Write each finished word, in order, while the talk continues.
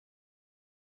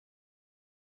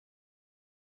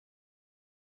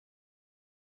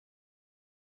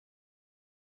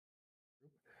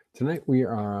Tonight we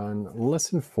are on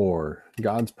lesson 4.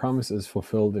 God's promise is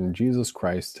fulfilled in Jesus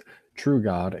Christ, true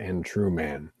God and true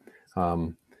man.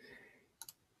 All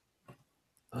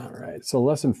right, so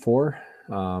lesson 4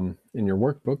 in your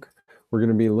workbook, we're going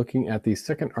to be looking at the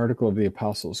second article of the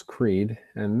Apostles' Creed,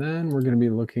 and then we're going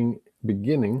to be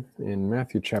beginning in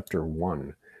Matthew chapter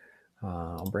 1.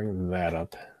 I'll bring that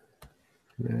up.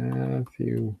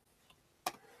 Matthew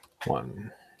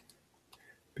 1,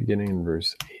 beginning in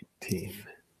verse 18.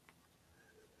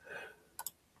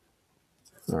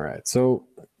 All right, so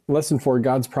lesson 4,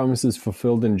 God's promise is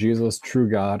fulfilled in Jesus, true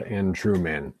God and true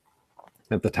man.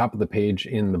 At the top of the page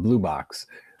in the blue box,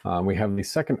 we have the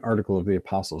second article of the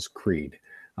Apostles' Creed.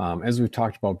 As we've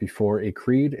talked about before, a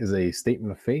creed is a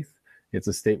statement of faith. It's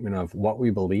a statement of what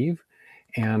we believe.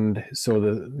 And so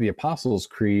the Apostles'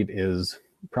 Creed is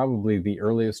probably the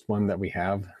earliest one that we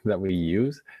have that we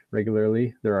use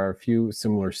regularly. There are a few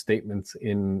similar statements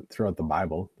throughout the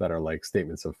Bible that are like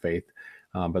statements of faith.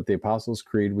 But the Apostles'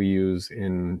 Creed we use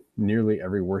in nearly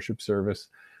every worship service.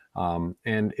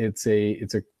 And it's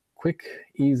a quick,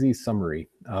 easy summary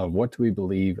of what do we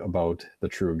believe about the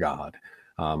true God.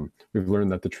 We've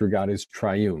learned that the true God is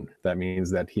triune. That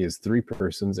means that he is three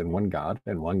persons in one God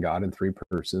in three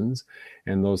persons.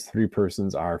 And those three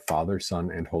persons are Father,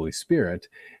 Son, and Holy Spirit.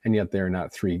 And yet they are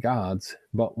not three gods,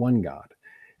 but one God.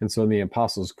 And so in the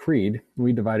Apostles' Creed,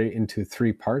 we divide it into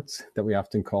three parts that we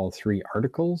often call three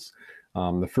articles.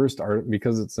 The first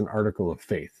because it's an article of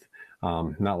faith,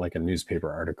 not like a newspaper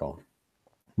article.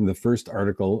 The first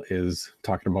article is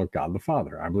talking about God the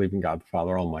Father. I believe in God the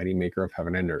Father Almighty, maker of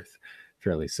heaven and earth.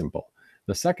 Fairly simple.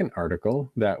 The second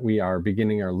article that we are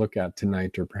beginning our look at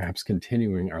tonight, or perhaps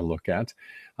continuing our look at,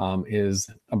 is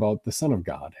about the Son of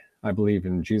God. I believe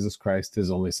in Jesus Christ,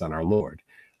 his only Son, our Lord,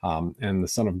 and the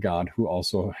Son of God, who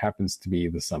also happens to be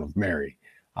the Son of Mary.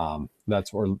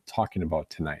 That's what we're talking about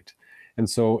tonight. And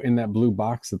so in that blue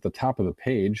box at the top of the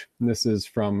page, this is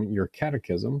from your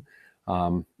catechism.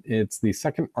 It's the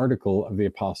second article of the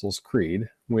Apostles' Creed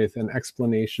with an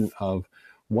explanation of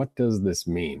what does this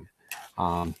mean.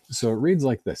 So it reads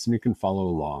like this, and you can follow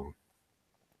along.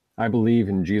 I believe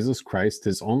in Jesus Christ,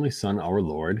 his only Son, our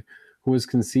Lord, who was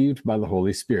conceived by the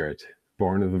Holy Spirit,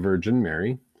 born of the Virgin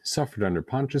Mary, suffered under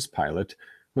Pontius Pilate,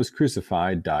 was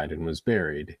crucified, died, and was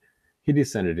buried. He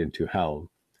descended into hell.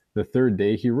 The third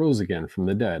day he rose again from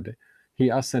the dead. He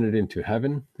ascended into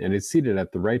heaven and is seated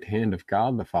at the right hand of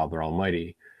God the Father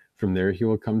Almighty. From there he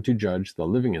will come to judge the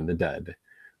living and the dead.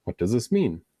 What does this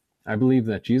mean? I believe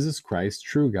that Jesus Christ,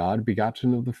 true God,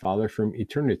 begotten of the Father from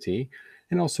eternity,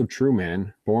 and also true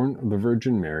man, born of the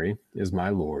Virgin Mary, is my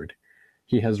Lord.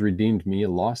 He has redeemed me, a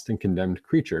lost and condemned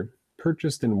creature,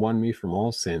 purchased and won me from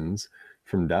all sins,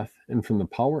 from death, and from the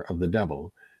power of the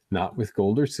devil, not with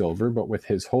gold or silver, but with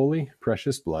his holy,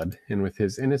 precious blood, and with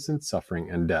his innocent suffering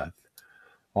and death.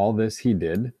 All this he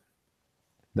did,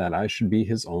 that I should be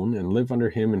his own, and live under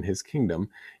him in his kingdom,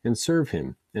 and serve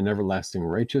him in everlasting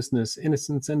righteousness,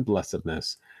 innocence, and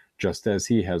blessedness, just as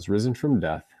he has risen from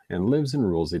death, and lives and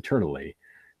rules eternally.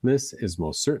 This is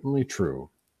most certainly true.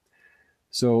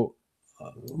 So,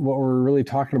 what we're really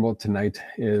talking about tonight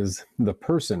is the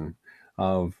person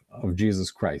of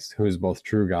Jesus Christ, who is both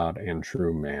true God and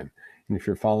true man. And if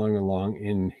you're following along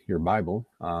in your Bible,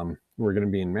 we're going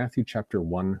to be in Matthew chapter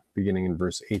 1, beginning in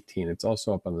verse 18. It's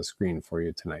also up on the screen for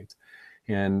you tonight.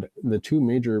 And the two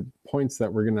major points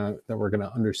that we're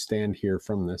gonna understand here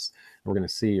from this, we're going to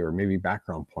see, or maybe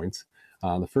background points.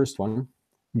 The first one,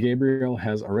 Gabriel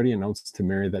has already announced to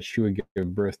Mary that she would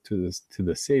give birth to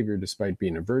the Savior despite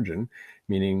being a virgin,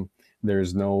 meaning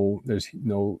there's no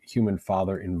human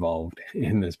father involved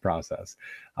in this process,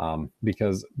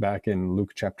 because back in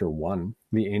Luke chapter 1,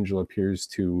 the angel appears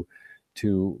to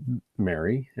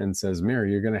Mary and says,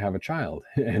 Mary, you're going to have a child.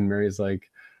 And Mary's like,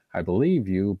 I believe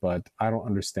you, but I don't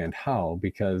understand how,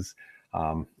 because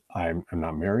I'm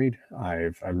not married.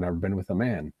 I've never been with a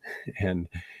man. And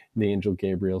the angel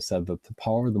Gabriel said that the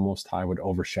power of the Most High would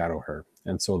overshadow her.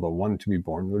 And so the one to be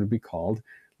born would be called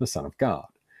the Son of God.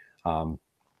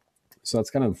 So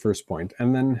that's kind of the first point.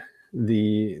 And then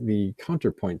the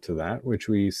counterpoint to that, which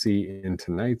we see in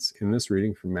this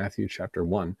reading from Matthew chapter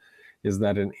 1, is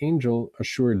that an angel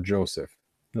assured Joseph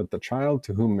that the child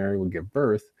to whom Mary would give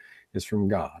birth is from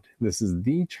God. This is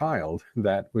the child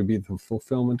that would be the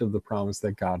fulfillment of the promise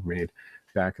that God made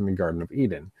back in the Garden of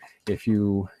Eden. If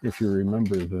you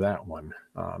remember that one,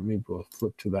 maybe we'll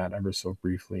flip to that ever so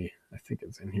briefly. I think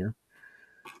it's in here.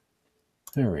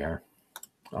 There we are.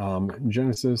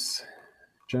 Genesis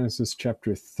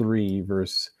chapter 3,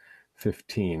 verse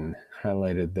 15,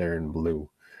 highlighted there in blue.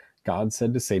 God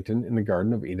said to Satan in the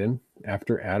Garden of Eden,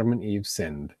 after Adam and Eve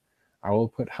sinned, I will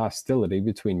put hostility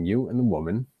between you and the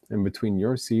woman, and between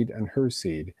your seed and her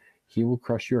seed. He will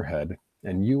crush your head,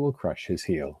 and you will crush his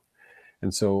heel.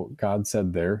 And so God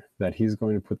said there that he's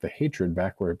going to put the hatred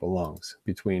back where it belongs,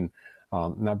 between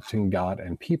not between God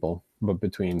and people, but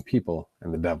between people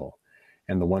and the devil.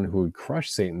 And the one who would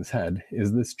crush Satan's head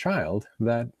is this child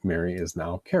that Mary is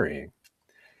now carrying.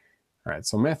 All right,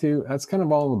 so Matthew, that's kind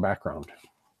of all in the background.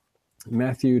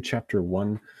 Matthew chapter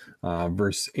 1,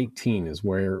 verse 18 is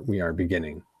where we are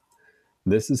beginning.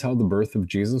 This is how the birth of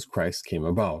Jesus Christ came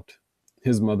about.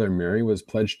 His mother Mary was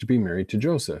pledged to be married to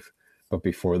Joseph, but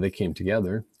before they came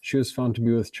together, she was found to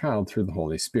be with child through the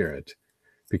Holy Spirit.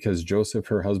 Because Joseph,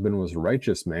 her husband, was a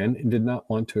righteous man and did not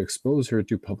want to expose her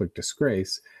to public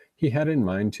disgrace, he had in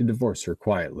mind to divorce her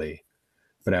quietly.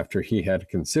 But after he had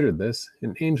considered this,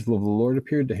 an angel of the Lord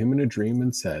appeared to him in a dream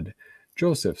and said,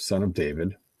 Joseph, son of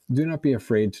David, do not be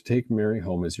afraid to take Mary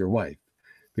home as your wife,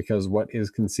 because what is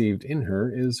conceived in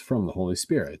her is from the Holy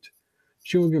Spirit.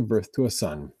 She will give birth to a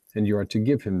son, and you are to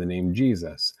give him the name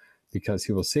Jesus, because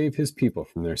he will save his people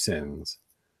from their sins.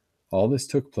 All this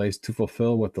took place to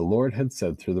fulfill what the Lord had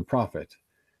said through the prophet.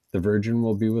 The virgin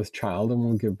will be with child and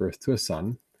will give birth to a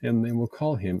son, and they will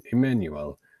call him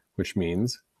Emmanuel, which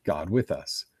means God with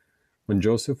us. When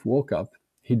Joseph woke up,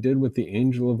 he did what the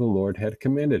angel of the Lord had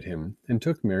commanded him, and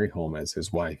took Mary home as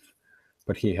his wife.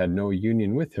 But he had no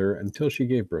union with her until she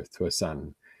gave birth to a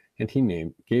son, and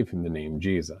he gave him the name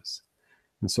Jesus.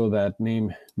 And so that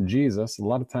name Jesus, a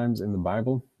lot of times in the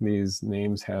Bible, these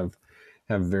names have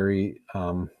very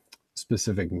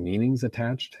specific meanings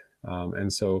attached.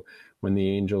 And so when the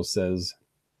angel says,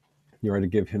 you are to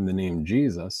give him the name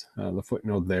Jesus, the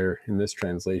footnote there in this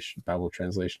translation, Bible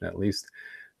translation at least,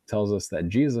 tells us that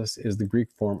Jesus is the Greek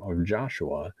form of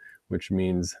Joshua, which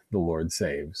means the Lord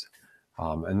saves.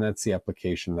 And that's the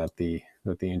application that the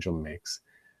angel makes.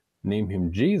 Name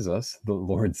him Jesus, the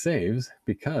Lord saves,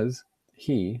 because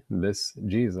he, this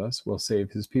Jesus, will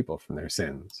save his people from their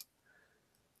sins.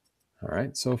 All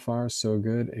right, so far so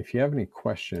good. If you have any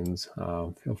questions,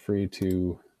 feel free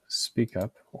to speak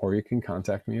up, or you can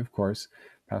contact me, of course,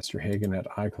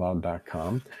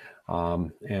 pastorhagen@icloud.com.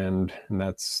 And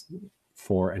that's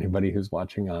for anybody who's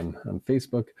watching on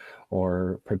Facebook,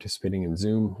 or participating in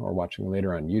Zoom, or watching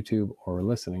later on YouTube, or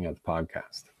listening at the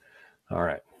podcast. All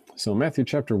right, so Matthew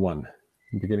chapter 1,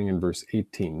 beginning in verse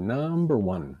 18. Number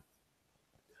 1.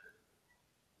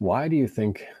 Why do you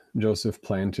think Joseph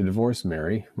planned to divorce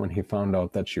Mary when he found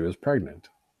out that she was pregnant?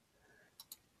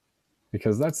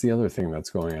 Because that's the other thing that's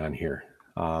going on here.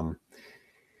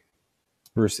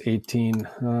 Verse 18,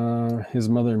 his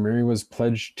mother Mary was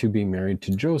pledged to be married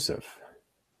to Joseph.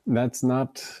 That's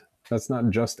not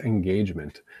just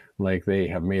engagement, like they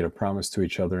have made a promise to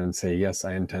each other and say, yes,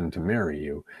 I intend to marry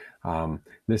you.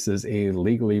 This is a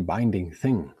legally binding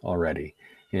thing already.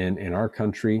 In our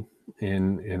country,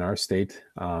 in our state,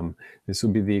 this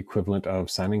would be the equivalent of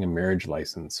signing a marriage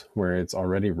license, where it's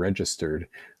already registered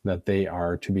that they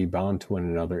are to be bound to one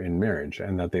another in marriage,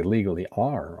 and that they legally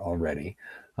are already,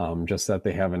 just that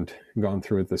they haven't gone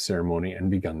through the ceremony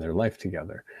and begun their life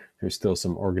together. There's still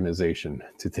some organization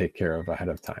to take care of ahead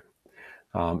of time.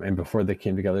 And before they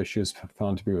came together, she was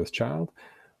found to be with child.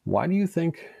 Why do you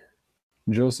think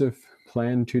Joseph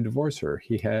planned to divorce her?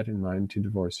 He had in mind to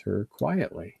divorce her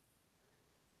quietly.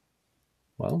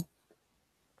 Well,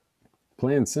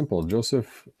 plain and simple,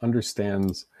 Joseph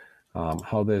understands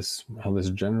how this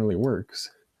generally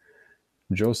works.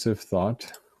 Joseph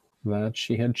thought that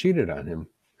she had cheated on him,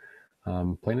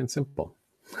 plain and simple.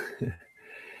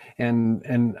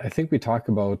 And I think we talk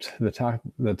about the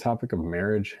topic of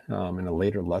marriage in a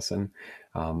later lesson,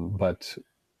 but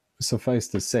suffice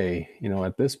to say,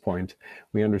 at this point,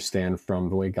 we understand from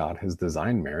the way God has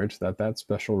designed marriage that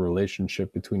special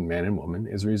relationship between man and woman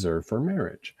is reserved for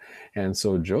marriage. And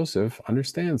so Joseph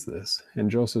understands this,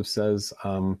 and Joseph says,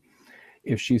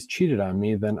 if she's cheated on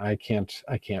me, then I can't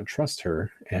trust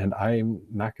her, and I'm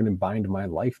not going to bind my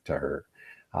life to her,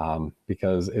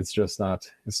 because it's not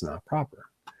proper.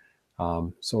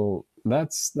 So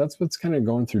that's what's kind of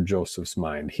going through Joseph's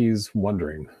mind. He's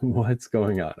wondering what's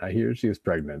going on. I hear she's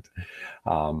pregnant.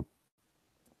 And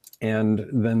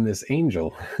then this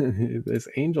angel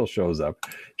shows up.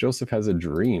 Joseph has a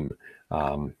dream.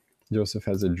 Joseph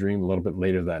has a dream a little bit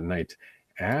later that night.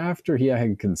 After he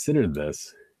had considered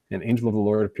this, an angel of the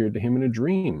Lord appeared to him in a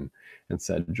dream and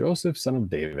said, Joseph, son of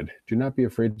David, do not be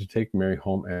afraid to take Mary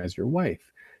home as your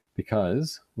wife,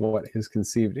 because what is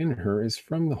conceived in her is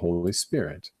from the Holy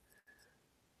Spirit.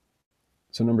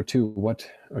 So number 2, what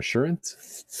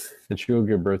assurance? And she will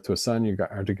give birth to a son. You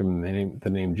are to give him the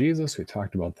name Jesus. We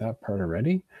talked about that part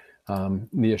already.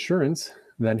 The assurance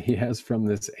that he has from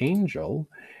this angel,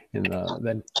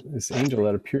 that this angel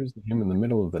that appears to him in the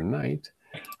middle of the night,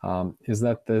 is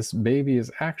that this baby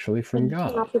is actually from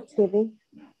God.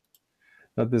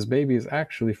 That this baby is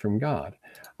actually from God,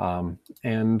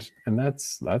 and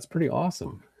that's pretty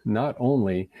awesome. Not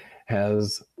only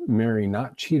has Mary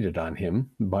not cheated on him,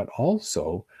 but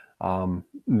also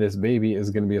this baby is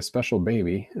going to be a special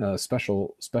baby, a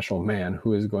special man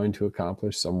who is going to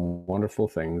accomplish some wonderful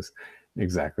things,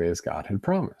 exactly as God had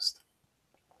promised.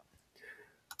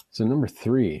 So number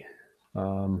 3,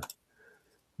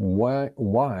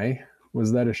 why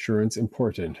was that assurance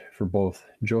important for both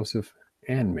Joseph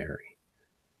and Mary?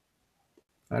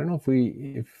 I don't know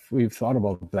if we've thought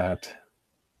about that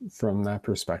from that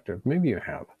perspective. Maybe you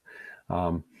have.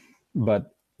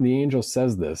 But the angel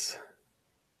says this.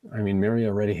 I mean, Mary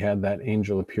already had that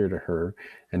angel appear to her,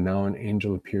 and now an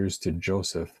angel appears to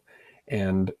Joseph.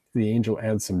 And the angel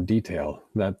adds some detail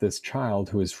that this child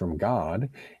who is from God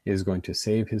is going to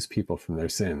save his people from their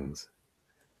sins.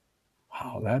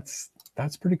 Wow, that's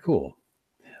pretty cool.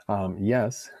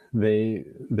 Yes,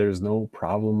 there's no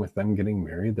problem with them getting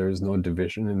married. There's no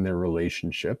division in their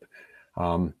relationship.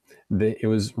 It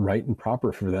was right and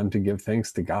proper for them to give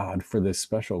thanks to God for this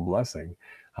special blessing,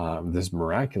 this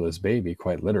miraculous baby,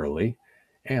 quite literally.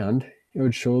 And it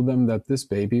would show them that this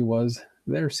baby was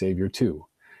their Savior too.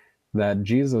 That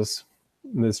Jesus,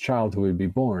 this child who would be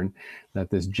born, that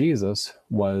this Jesus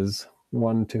was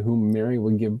one to whom Mary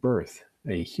would give birth,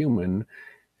 a human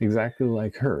exactly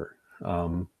like her.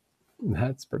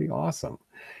 That's pretty awesome.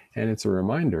 And it's a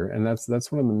reminder, and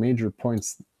that's one of the major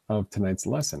points of tonight's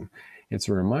lesson. It's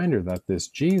a reminder that this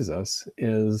Jesus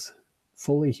is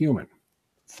fully human,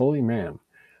 fully man,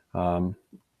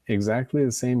 exactly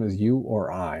the same as you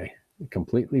or I,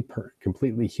 completely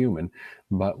human,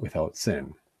 but without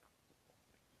sin.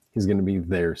 He's going to be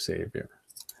their Savior.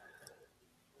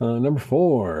 Number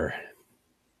 4,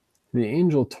 the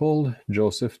angel told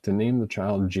Joseph to name the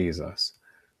child Jesus,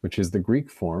 which is the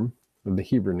Greek form of the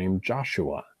Hebrew name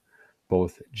Joshua.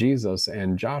 Both Jesus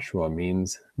and Joshua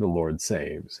means the Lord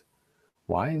saves.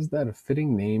 Why is that a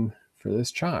fitting name for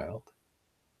this child?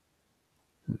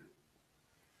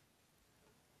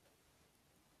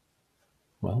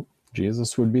 Well,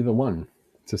 Jesus would be the one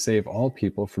to save all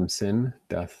people from sin,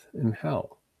 death, and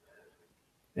hell.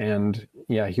 And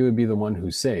yeah, he would be the one who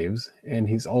saves, and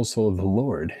he's also the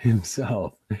Lord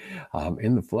himself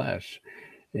in the flesh.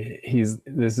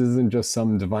 This isn't just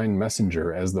some divine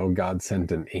messenger as though God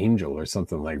sent an angel or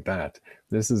something like that.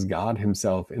 This is God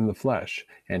himself in the flesh,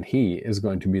 and he is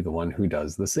going to be the one who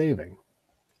does the saving.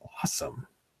 Awesome.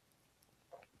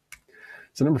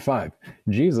 So number 5,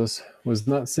 Jesus was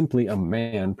not simply a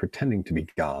man pretending to be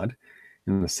God.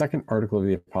 In the second article of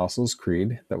the Apostles'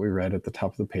 Creed that we read at the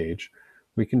top of the page,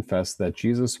 we confess that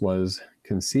Jesus was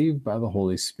conceived by the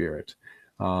Holy Spirit.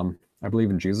 I believe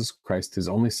in Jesus Christ, his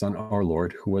only Son, our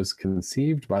Lord, who was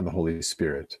conceived by the Holy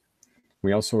Spirit.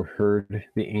 We also heard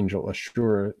the angel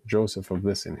assure Joseph of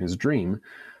this in his dream.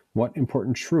 What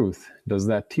important truth does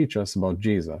that teach us about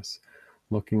Jesus?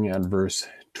 Looking at verse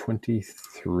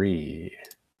 23.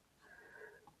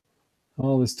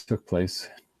 All this took place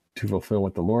to fulfill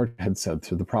what the Lord had said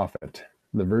through the prophet.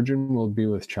 The virgin will be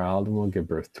with child and will give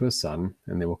birth to a son,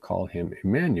 and they will call him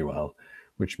Emmanuel,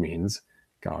 which means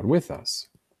God with us.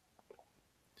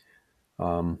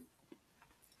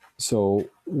 So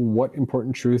what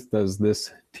important truth does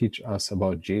this teach us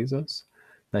about Jesus?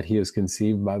 That he is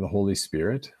conceived by the Holy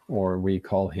Spirit, or we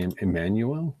call him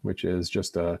Emmanuel, which is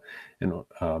just an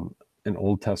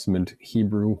Old Testament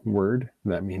Hebrew word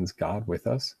that means God with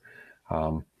us.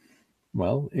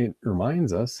 Well, it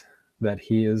reminds us that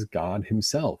he is God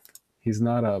himself. He's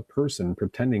not a person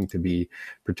pretending to be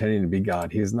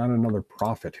God. He is not another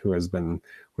prophet who has been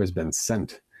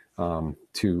sent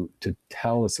to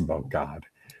tell us about God.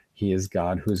 He is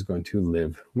God who is going to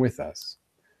live with us.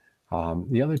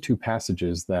 The other 2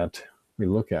 passages that we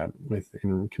look at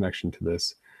in connection to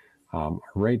this are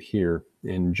right here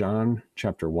in John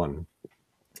chapter 1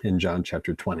 and John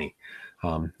chapter 20.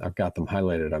 I've got them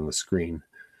highlighted on the screen.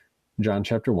 John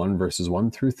chapter 1, verses 1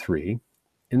 through 3.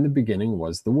 In the beginning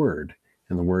was the Word,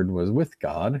 and the Word was with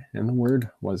God, and the Word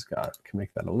was God. I can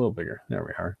make that a little bigger. There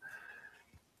we are.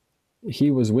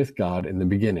 He was with God in the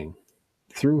beginning.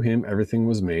 Through him everything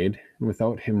was made, and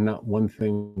without him not one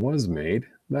thing was made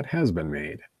that has been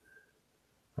made.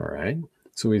 All right,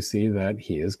 so we see that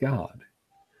he is God.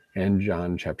 And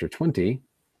John chapter 20,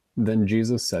 then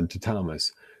Jesus said to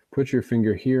Thomas, "Put your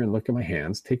finger here and look at my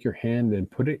hands. Take your hand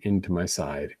and put it into my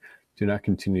side. Do not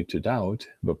continue to doubt,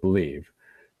 but believe."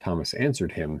 Thomas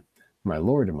answered him, "My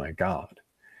Lord and my God."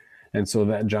 And so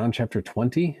that John chapter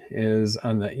 20 is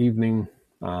on the evening,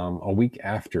 a week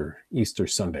after Easter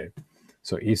Sunday.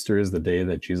 So Easter is the day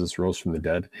that Jesus rose from the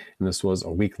dead, and this was a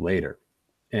week later.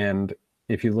 And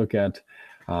if you look at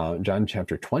John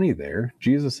chapter 20 there,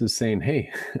 Jesus is saying,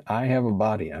 hey, I have a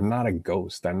body. I'm not a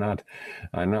ghost. I'm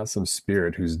not some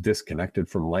spirit who's disconnected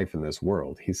from life in this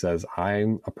world. He says,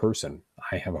 I'm a person.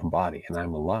 I have a body and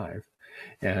I'm alive.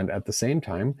 And at the same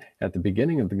time, at the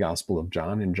beginning of the Gospel of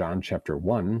John, in John chapter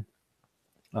 1,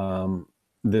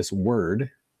 this word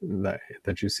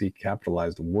that you see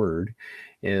capitalized word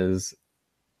is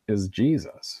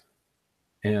Jesus.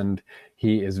 And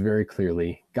he is very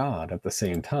clearly God at the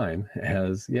same time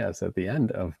as, yes, at the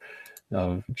end of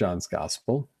John's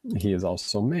gospel, he is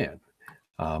also man,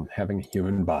 having a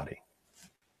human body.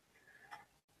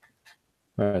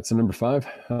 All right, so number 5,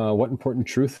 what important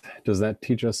truth does that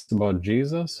teach us about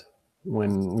Jesus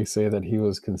when we say that he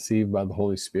was conceived by the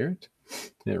Holy Spirit?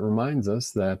 It reminds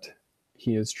us that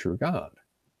he is true God.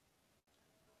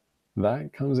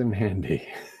 That comes in handy.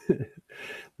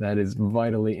 That is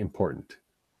vitally important.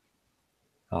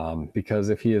 Because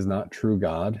if he is not true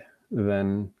God,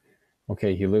 then,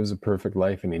 okay, he lives a perfect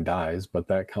life and he dies, but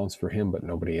that counts for him, but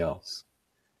nobody else.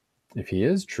 If he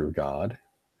is true God,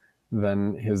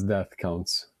 then his death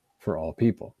counts for all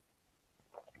people.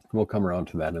 We'll come around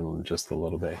to that in just a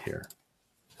little bit here.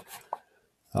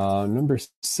 Number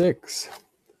 6,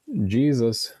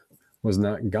 Jesus was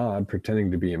not God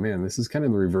pretending to be a man. This is kind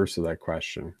of the reverse of that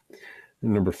question.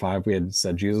 In number 5, we had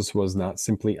said Jesus was not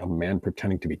simply a man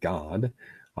pretending to be God.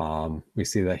 We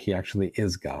see that he actually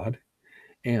is God.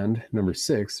 And number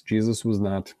 6, Jesus was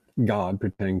not God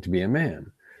pretending to be a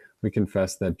man. We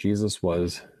confess that Jesus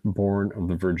was born of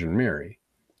the Virgin Mary.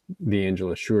 The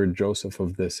angel assured Joseph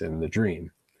of this in the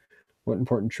dream. What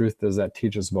important truth does that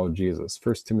teach us about Jesus?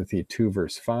 1 Timothy 2,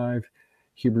 verse 5,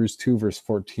 Hebrews 2, verse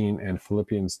 14, and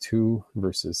Philippians 2,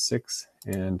 verses 6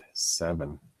 and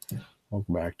 7. We'll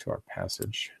go back to our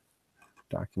passage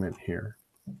document here.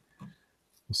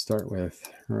 We'll start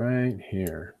with right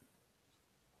here.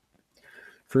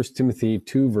 1 Timothy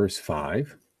 2, verse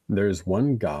 5, there is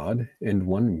one God and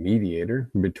one mediator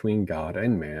between God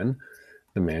and man,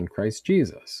 the man Christ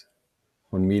Jesus.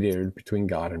 One mediator between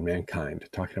God and mankind,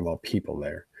 talking about people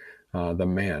there. The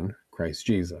man, Christ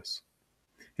Jesus.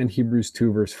 In Hebrews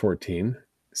 2, verse 14,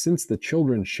 since the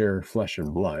children share flesh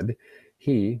and blood,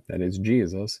 he, that is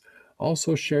Jesus,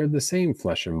 also shared the same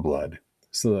flesh and blood,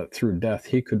 so that through death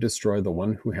he could destroy the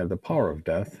one who had the power of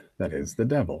death, that is, the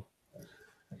devil.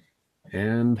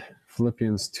 And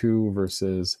Philippians 2,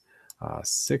 verses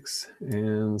 6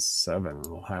 and 7.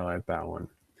 We'll highlight that one.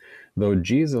 Though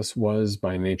Jesus was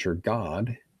by nature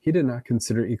God, he did not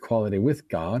consider equality with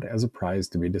God as a prize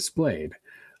to be displayed.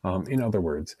 In other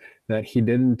words, that he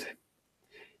didn't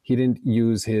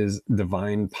use his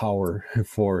divine power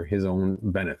for his own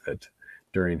benefit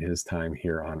during his time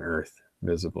here on earth,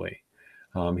 visibly.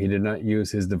 He did not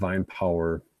use his divine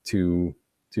power to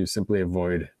simply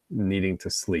avoid needing to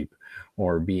sleep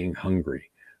or being hungry,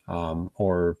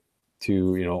 or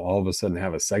to, all of a sudden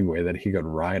have a Segway that he could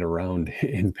ride around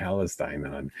in Palestine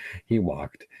on. He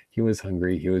walked, he was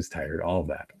hungry, he was tired, all of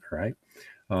that, all right?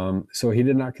 So he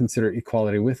did not consider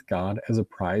equality with God as a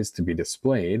prize to be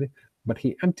displayed, but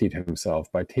he emptied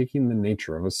himself by taking the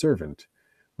nature of a servant.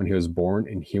 When he was born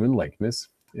in human likeness,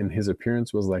 and his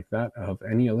appearance was like that of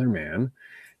any other man,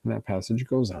 and that passage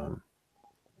goes on.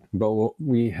 But what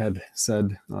we had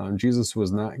said, Jesus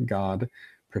was not God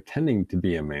pretending to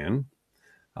be a man.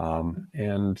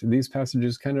 And these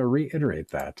passages kind of reiterate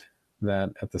that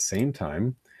at the same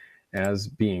time as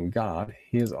being God,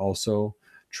 he is also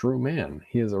true man.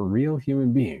 He is a real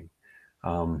human being,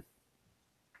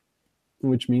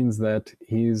 which means that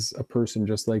he's a person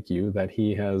just like you, that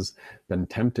he has been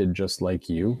tempted just like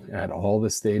you at all the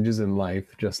stages in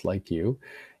life, just like you.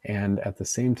 And at the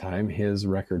same time, his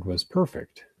record was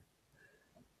perfect.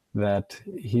 That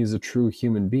he's a true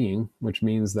human being, which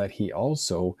means that he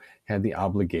also had the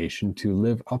obligation to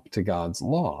live up to God's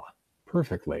law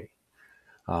perfectly.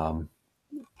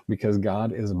 Because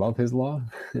God is above his law,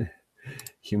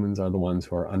 humans are the ones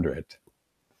who are under it.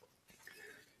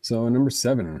 So number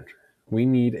 7, we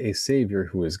need a Savior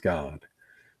who is God.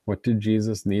 What did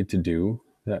Jesus need to do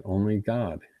that only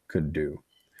God could do?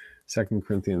 2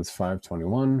 Corinthians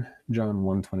 5:21, John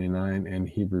 1:29, and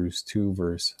Hebrews 2,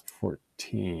 verse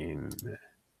 14.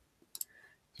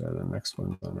 So the next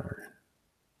one's on our...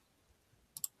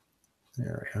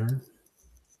 There we are.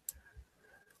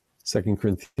 2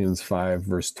 Corinthians 5,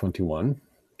 verse 21.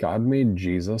 God made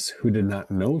Jesus, who did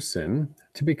not know sin,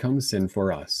 to become sin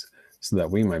for us, so that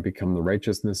we might become the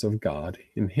righteousness of God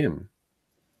in him.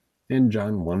 and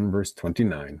John 1, verse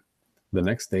 29. The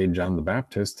next day, John the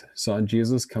Baptist saw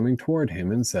Jesus coming toward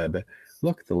him and said,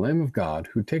 "Look, the Lamb of God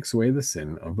who takes away the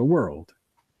sin of the world."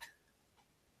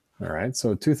 All right,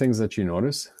 so two things that you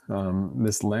notice.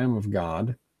 This Lamb of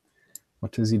God,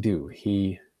 what does he do?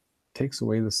 He takes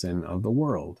away the sin of the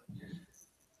world.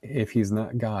 If he's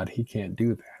not God, he can't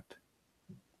do that.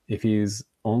 If he's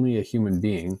only a human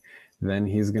being, then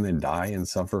he's going to die and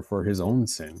suffer for his own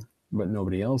sin, but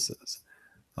nobody else's.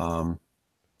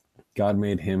 God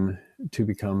made him to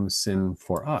become sin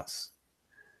for us,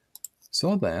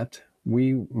 so that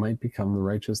we might become the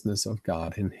righteousness of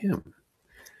God in him.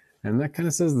 And that kind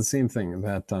of says the same thing,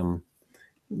 that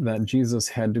that Jesus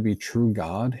had to be true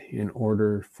God in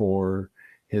order for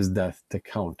his death to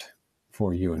count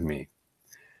for you and me.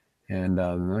 And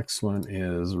the next one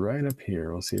is right up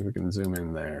here. We'll see if we can zoom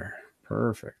in there.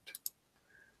 Perfect.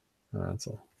 That's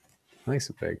a nice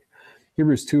and big.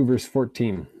 Hebrews 2, verse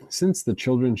 14. Since the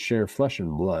children share flesh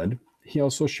and blood, he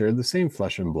also shared the same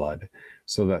flesh and blood,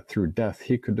 so that through death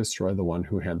he could destroy the one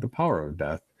who had the power of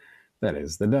death, that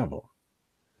is, the devil.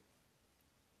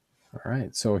 All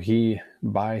right, so he,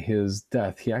 by his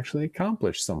death, he actually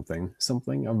accomplished something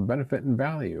of benefit and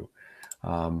value.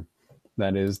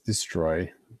 That is,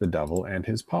 destroy the devil and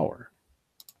his power.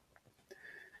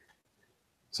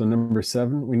 So number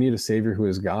 7, we need a Savior who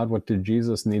is God. What did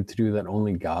Jesus need to do that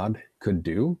only God could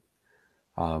do?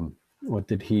 What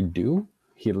did he do?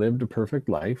 He lived a perfect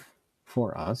life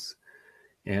for us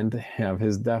and have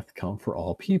his death count for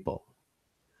all people.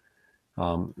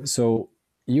 So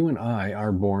you and I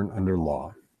are born under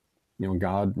law. You know,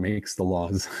 God makes the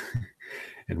laws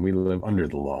and we live under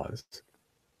the laws.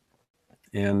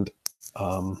 And,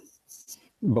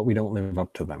 but we don't live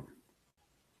up to them.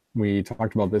 We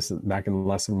talked about this back in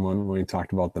lesson 1 when we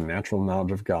talked about the natural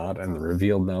knowledge of God and the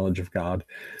revealed knowledge of God,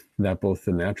 that both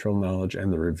the natural knowledge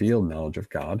and the revealed knowledge of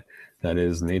God, that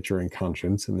is nature and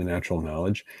conscience and the natural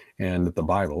knowledge, and the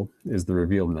Bible is the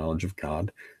revealed knowledge of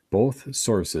God. Both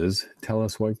sources tell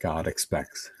us what God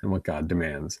expects and what God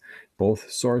demands.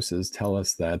 Both sources tell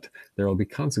us that there will be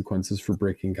consequences for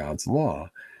breaking God's law,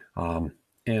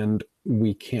 and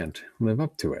we can't live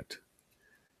up to it.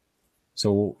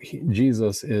 So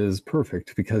Jesus is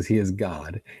perfect because he is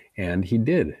God, and he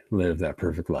did live that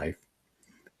perfect life.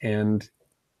 And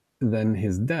then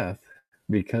his death,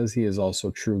 because he is also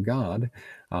true God,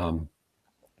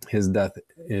 his death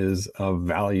is of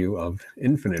value, of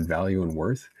infinite value and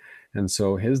worth. And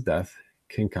so his death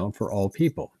can count for all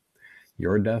people.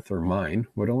 Your death or mine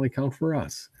would only count for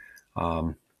us.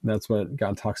 That's what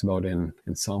God talks about in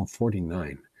Psalm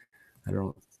 49. I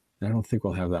don't think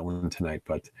we'll have that one tonight,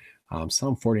 but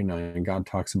Psalm 49, God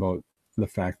talks about the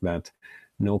fact that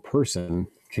no person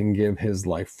can give his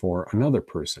life for another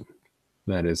person.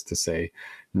 That is to say,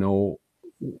 no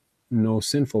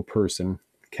sinful person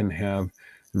can have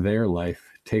their life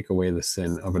take away the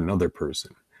sin of another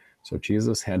person. So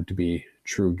Jesus had to be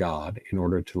true God in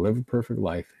order to live a perfect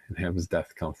life and have his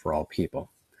death count for all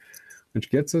people. Which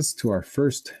gets us to our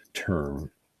first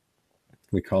term.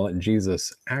 We call it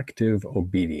Jesus' active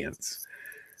obedience.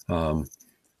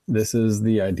 This is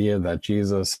the idea that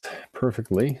Jesus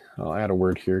perfectly, I'll add a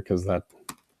word here because that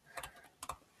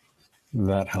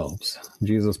helps.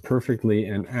 Jesus perfectly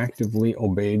and actively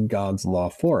obeyed God's law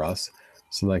for us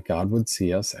so that God would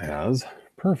see us as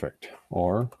perfect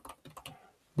or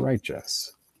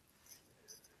righteous.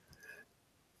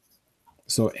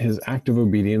 So his active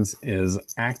obedience is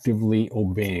actively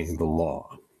obeying the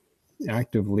law,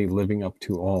 actively living up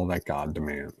to all that God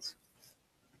demands.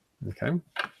 Okay.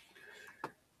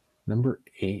 Number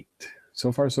 8.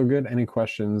 So far, so good. Any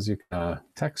questions, you can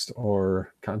text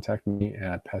or contact me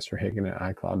at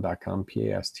pastorhagen@icloud.com,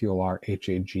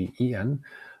 pastorhagen,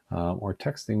 or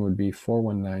texting would be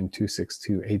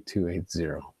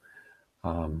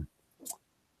 419-262-8280.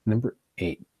 Number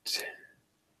 8.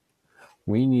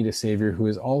 We need a Savior who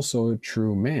is also a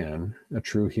true man, a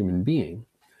true human being.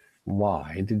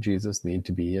 Why did Jesus need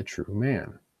to be a true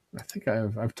man? I think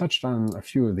I've touched on a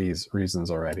few of these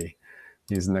reasons already.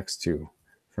 These next two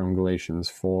from Galatians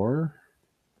 4,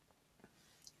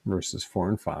 verses 4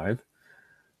 and 5.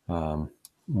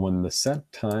 When the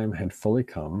set time had fully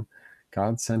come,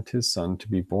 God sent his Son to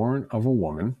be born of a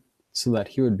woman, so that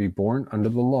he would be born under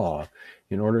the law,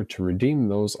 in order to redeem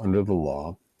those under the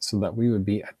law, so that we would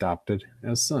be adopted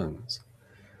as sons.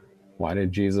 Why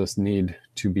did Jesus need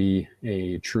to be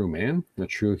a true man, a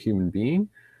true human being?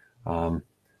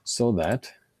 So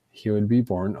that he would be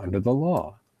born under the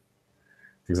law.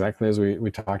 Exactly as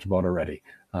we talked about already,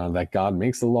 that God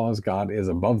makes the laws, God is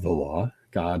above the law,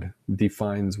 God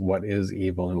defines what is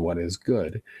evil and what is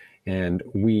good, and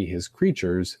we, his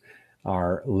creatures,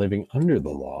 are living under the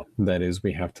law. That is,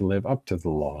 we have to live up to the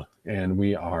law, and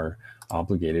we are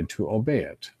obligated to obey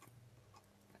it.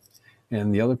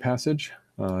 And the other passage,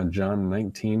 John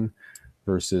 19,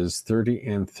 verses 30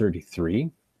 and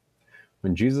 33,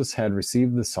 when Jesus had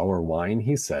received the sour wine,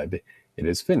 he said, "It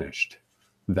is finished."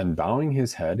 Then bowing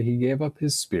his head, he gave up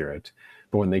his spirit.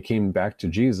 But when they came back to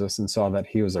Jesus and saw that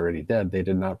he was already dead, they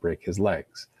did not break his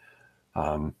legs.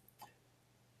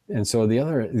 And so the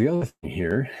other thing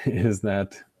here is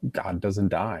that God doesn't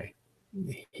die.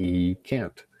 He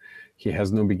can't. He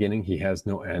has no beginning. He has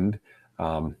no end.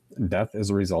 Death is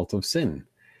a result of sin,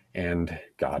 and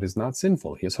God is not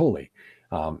sinful. He is holy.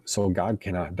 So God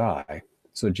cannot die.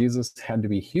 So Jesus had to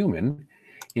be human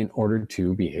in order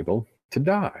to be able to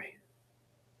die.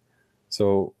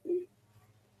 So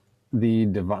the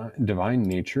divine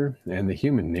nature and the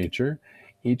human nature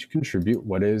each contribute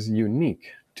what is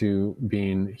unique to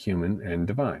being human and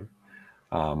divine.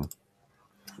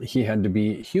 He had to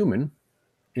be human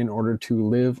in order to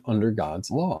live under God's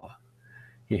law.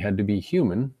 He had to be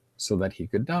human so that he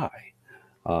could die.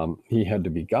 He had to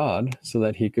be God so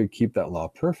that he could keep that law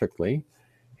perfectly.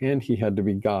 And he had to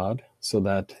be God so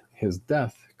that his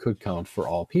death could count for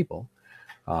all people.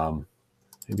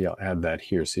 Maybe I'll add that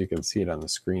here so you can see it on the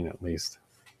screen at least.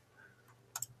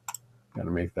 Got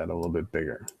to make that a little bit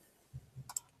bigger.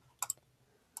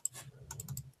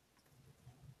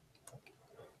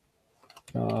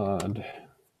 God.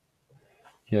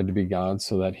 He had to be God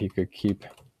so that he could keep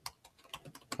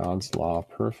God's law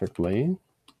perfectly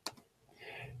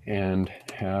and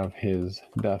have his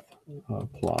death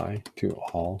apply to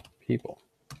all people.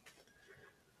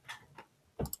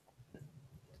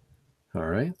 All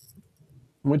right.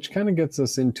 Which kind of gets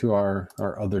us into our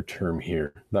other term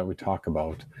here that we talk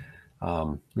about.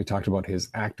 We talked about his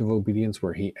active obedience,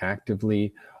 where he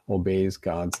actively obeys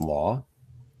God's law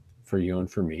for you and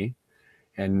for me.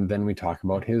 And then we talk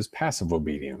about his passive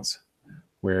obedience,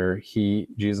 where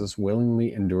Jesus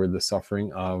willingly endured the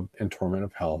suffering of and torment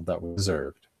of hell that we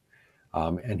deserved.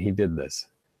 And he did this.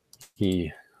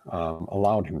 He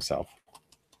allowed himself.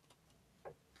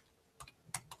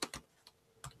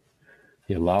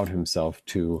 He allowed himself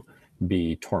to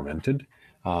be tormented.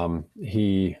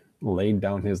 He laid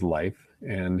down his life,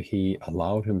 and he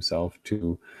allowed himself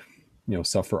to,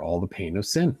 suffer all the pain of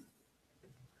sin.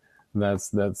 That's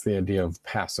the idea of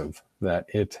passive, that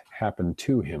it happened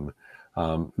to him,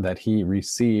 that he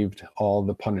received all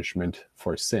the punishment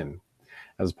for sin,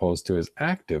 as opposed to his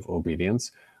active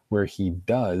obedience, where he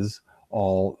does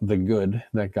all the good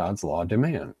that God's law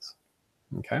demands.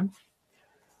 Okay?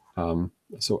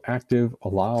 So active,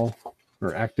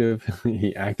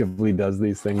 he actively does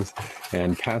these things,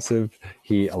 and passive,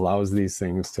 he allows these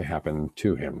things to happen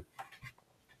to him.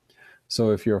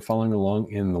 So if you're following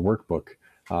along in the workbook,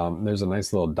 there's a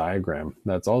nice little diagram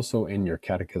that's also in your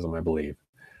catechism, I believe.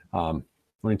 When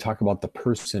you talk about the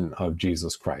person of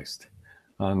Jesus Christ,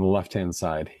 on the left-hand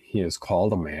side, he is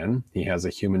called a man. He has a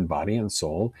human body and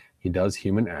soul. He does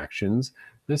human actions.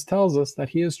 This tells us that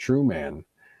he is true man.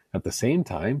 At the same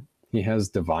time, he has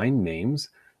divine names.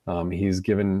 He's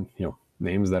given,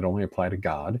 names that only apply to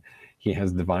God. He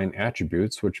has divine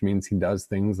attributes, which means he does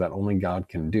things that only God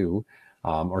can do,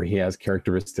 or he has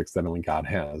characteristics that only God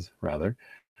has, rather.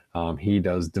 He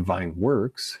does divine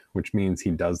works, which means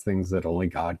he does things that only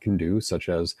God can do, such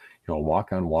as,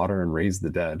 walk on water and raise the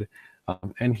dead.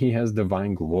 And he has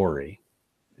divine glory.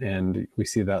 And we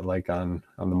see that like on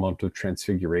the Mount of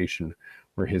Transfiguration,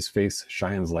 where his face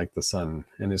shines like the sun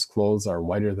and his clothes are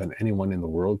whiter than anyone in the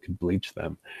world could bleach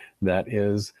them. That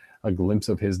is a glimpse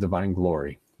of his divine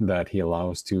glory that he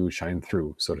allows to shine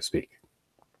through, so to speak.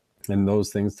 And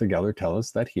those things together tell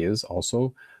us that he is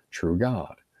also true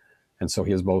God. And so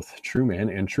he is both true man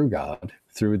and true God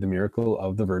through the miracle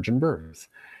of the virgin birth.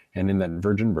 And in that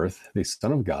virgin birth, the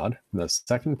Son of God, the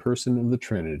second person of the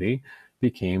Trinity,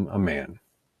 became a man.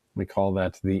 We call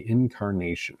that the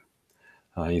incarnation.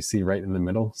 You see right in the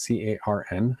middle,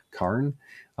 C-A-R-N, carn.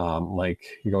 Like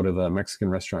you go to the Mexican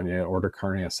restaurant, you order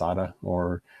carne asada,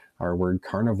 or our word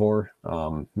carnivore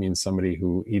means somebody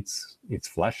who eats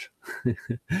flesh.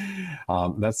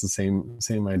 That's the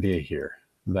same idea here,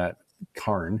 that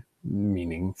carn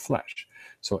meaning flesh.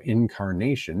 So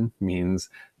incarnation means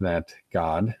that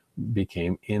God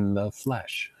became in the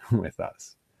flesh with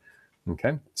us.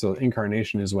 Okay, so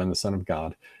incarnation is when the Son of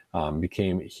God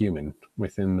became human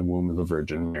within the womb of the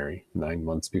Virgin Mary 9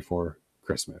 months before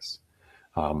Christmas,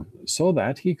 so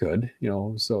that he could,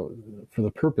 so for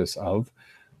the purpose of,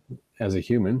 as a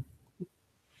human,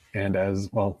 and as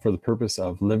well for the purpose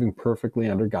of living perfectly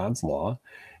under God's law,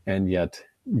 and yet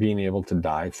being able to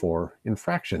die for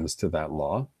infractions to that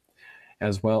law,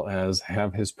 as well as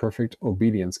have his perfect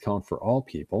obedience count for all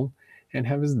people and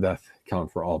have his death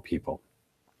count for all people.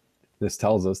 This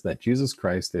tells us that Jesus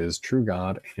Christ is true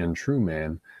God and true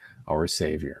man, our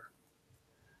Savior.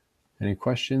 Any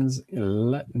questions,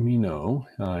 let me know.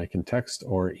 I can text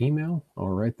or email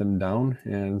or write them down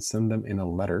and send them in a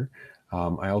letter.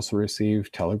 I also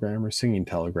receive Telegram or Singing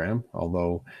Telegram,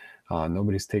 although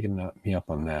nobody's taken me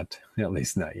up on that, at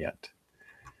least not yet.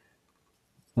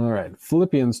 All right,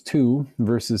 Philippians 2,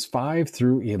 verses 5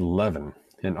 through 11,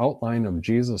 an outline of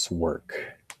Jesus'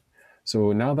 work.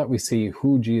 So now that we see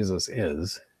who Jesus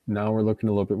is, now we're looking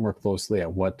a little bit more closely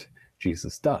at what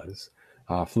Jesus does.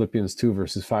 Philippians 2,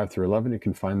 verses 5 through 11, you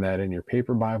can find that in your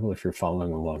paper Bible if you're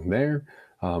following along there.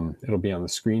 It'll be on the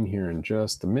screen here in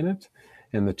just a minute.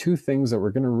 And the two things that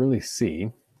we're going to really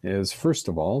see is, first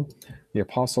of all, the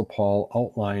Apostle Paul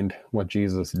outlined what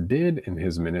Jesus did in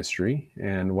his ministry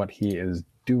and what he is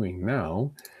doing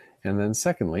now. And then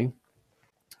secondly,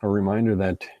 a reminder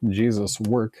that Jesus'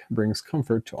 work brings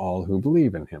comfort to all who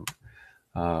believe in him.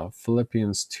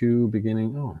 Philippians 2,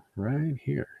 beginning, right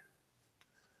here.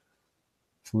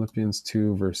 Philippians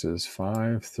 2, verses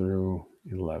 5 through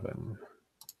 11.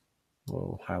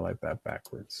 We'll highlight that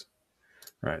backwards.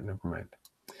 All right, never mind.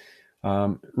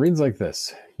 Reads like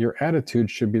this: Your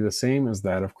attitude should be the same as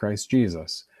that of Christ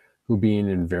Jesus, who being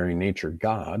in very nature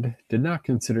God, did not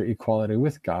consider equality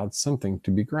with God something to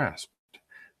be grasped,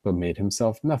 but made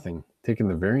himself nothing, taking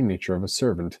the very nature of a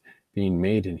servant, being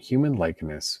made in human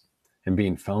likeness, and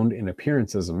being found in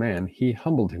appearance as a man, he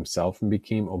humbled himself and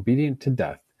became obedient to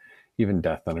death, even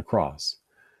death on a cross.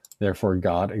 Therefore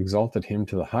God exalted him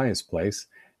to the highest place,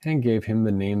 and gave him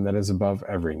the name that is above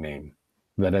every name,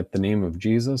 that at the name of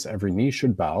Jesus every knee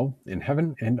should bow, in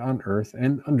heaven and on earth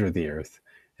and under the earth,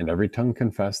 and every tongue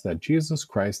confess that Jesus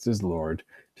Christ is Lord,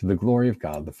 to the glory of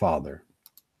God the Father.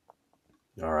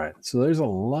 All right, so there's a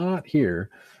lot here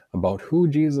about who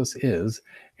Jesus is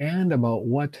and about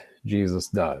what Jesus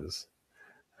does.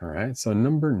 All right, so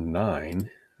number 9,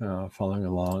 following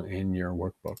along in your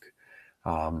workbook.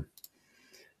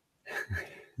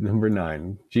 Number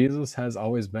 9, Jesus has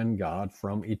always been God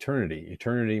from eternity.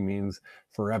 Eternity means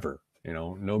forever,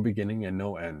 no beginning and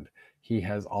no end. He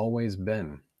has always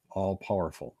been all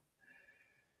powerful.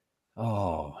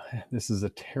 Oh, this is a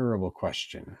terrible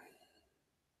question.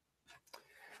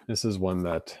 This is one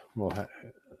that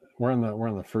we're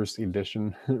on the first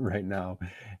edition right now,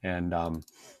 and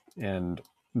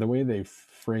the way they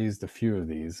phrased a few of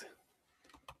these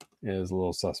is a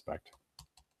little suspect.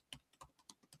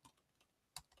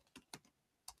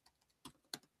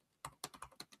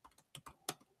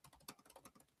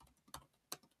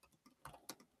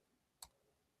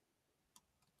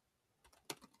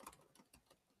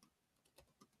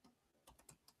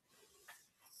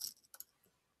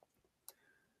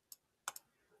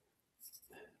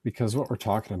 Because what we're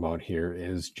talking about here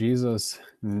is Jesus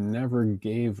never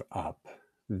gave up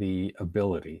the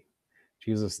ability.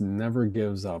 Jesus never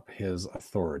gives up his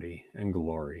authority and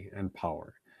glory and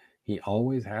power. He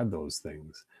always had those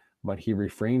things, but he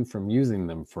refrained from using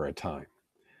them for a time.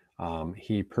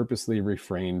 He purposely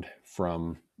refrained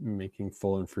from making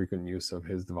full and frequent use of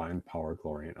his divine power,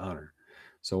 glory, and honor.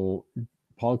 So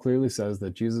Paul clearly says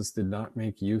that Jesus did not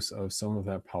make use of some of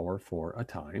that power for a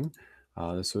time.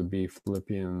 This would be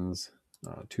Philippians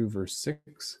 2, verse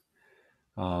 6.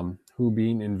 Who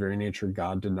being in very nature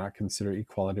God did not consider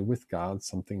equality with God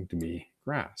something to be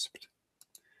grasped.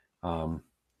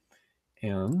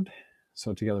 And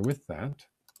so together with that,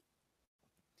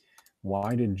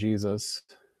 why did Jesus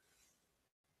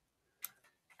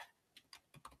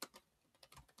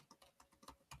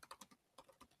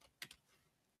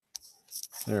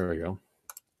there we go.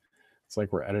 It's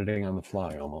like we're editing on the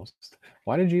fly almost.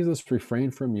 Why did Jesus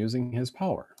refrain from using his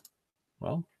power?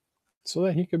 Well, so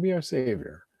that he could be our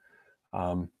Savior.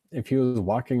 If he was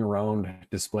walking around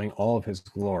displaying all of his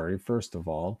glory, first of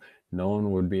all, no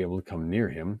one would be able to come near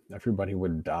him. Everybody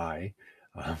would die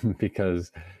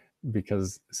because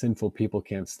sinful people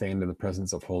can't stand in the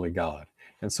presence of holy God.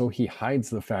 And so he hides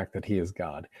the fact that he is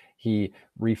God. He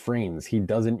refrains. He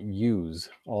doesn't use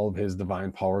all of his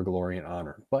divine power, glory, and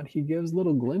honor, but he gives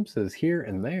little glimpses here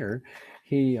and there.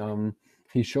 He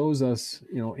shows us,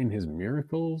 in his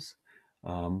miracles,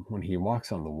 when he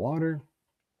walks on the water,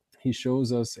 he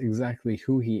shows us exactly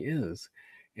who he is.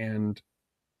 And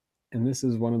this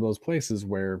is one of those places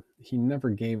where he never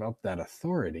gave up that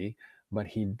authority, but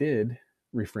he did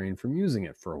refrain from using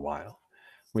it for a while,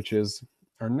 which is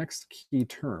our next key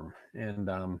term. And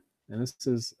this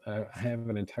is, I have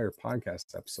an entire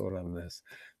podcast episode on this.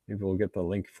 Maybe we'll get the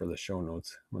link for the show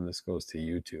notes when this goes to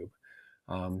YouTube.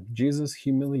 Jesus'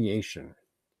 humiliation.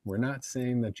 We're not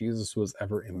saying that Jesus was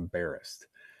ever embarrassed.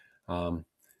 Um,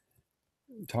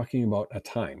 talking about a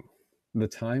time, the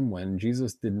time when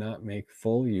Jesus did not make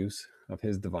full use of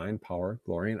his divine power,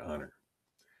 glory, and honor,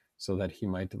 so that he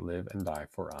might live and die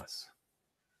for us.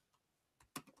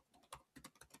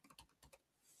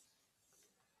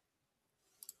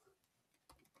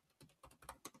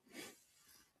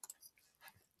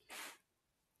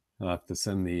 I'll have to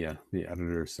send the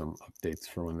editor some updates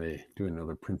for when they do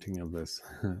another printing of this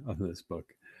of this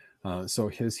book. So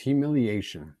his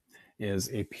humiliation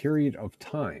is a period of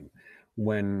time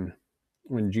when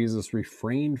Jesus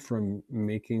refrained from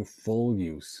making full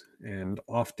use and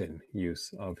often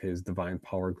use of his divine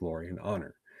power, glory, and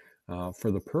honor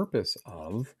for the purpose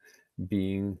of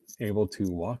being able to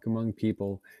walk among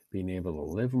people, being able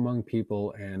to live among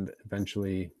people, and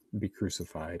eventually be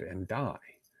crucified and die.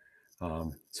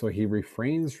 So he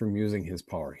refrains from using his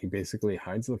power. He basically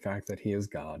hides the fact that he is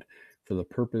God for the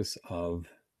purpose of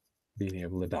being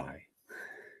able to die.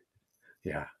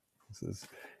 Yeah, this is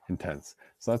intense.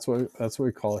 So that's what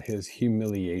we call his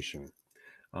humiliation,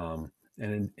 and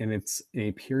it's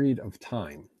a period of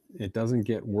time. It doesn't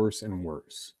get worse and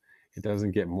worse. It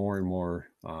doesn't get more and more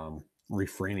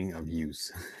refraining of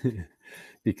use,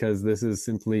 because this is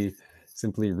simply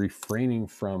refraining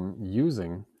from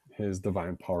using his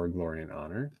divine power, glory, and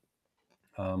honor.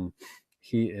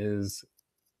 He is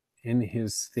in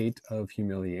his state of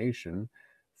humiliation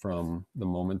from the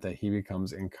moment that he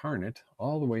becomes incarnate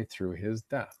all the way through his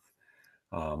death.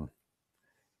 And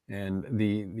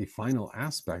the final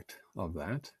aspect of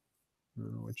that,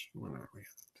 which one are we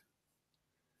at?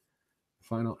 The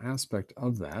final aspect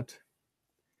of that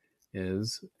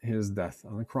is his death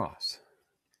on the cross.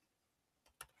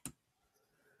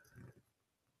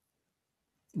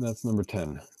 That's number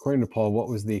 10. According to Paul, what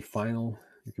was the final,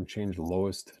 you can change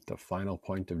lowest to final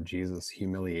point of Jesus'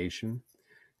 humiliation?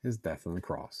 His death on the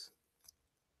cross.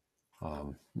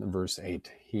 Verse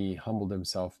 8, he humbled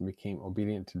himself and became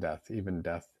obedient to death, even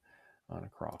death on a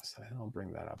cross. I'll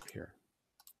bring that up here.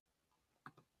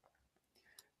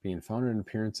 Being found in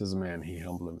appearance as a man, he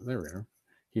humbled him. There we are.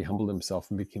 He humbled himself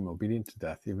and became obedient to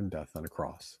death, even death on a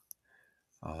cross.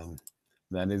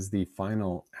 That is the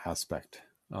final aspect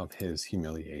of his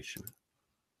humiliation.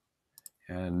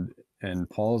 And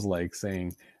Paul's like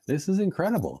saying, this is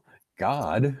incredible.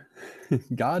 God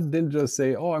didn't just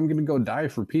say, oh, I'm going to go die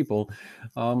for people.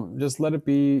 Just let it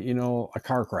be, a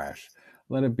car crash.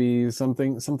 Let it be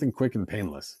something quick and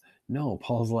painless. No,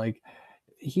 Paul's like,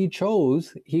 he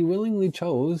willingly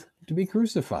chose to be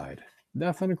crucified.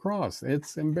 Death on a cross.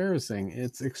 It's embarrassing.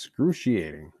 It's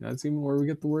excruciating. That's even where we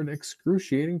get the word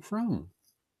excruciating from.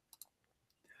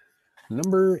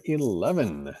 Number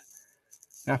 11.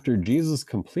 After Jesus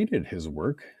completed his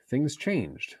work, things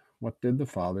changed. What did the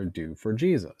Father do for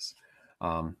Jesus?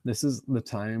 This is the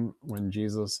time when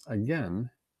Jesus again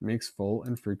makes full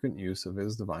and frequent use of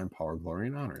his divine power, glory,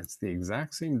 and honor. It's the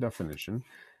exact same definition,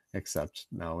 except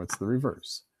now it's the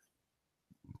reverse.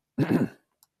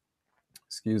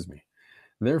 Excuse me.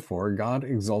 Therefore, God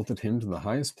exalted him to the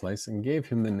highest place and gave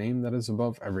him the name that is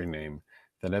above every name,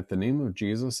 that at the name of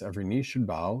Jesus every knee should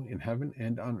bow in heaven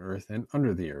and on earth and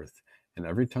under the earth, and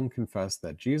every tongue confess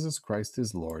that Jesus Christ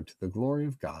is Lord, to the glory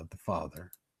of God the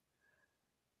Father.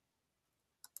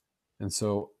 And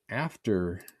so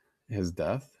after his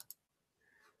death,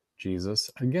 Jesus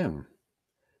again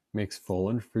makes full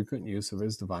and frequent use of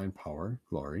his divine power,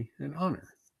 glory, and honor,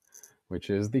 which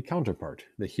is the counterpart.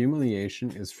 The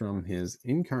humiliation is from his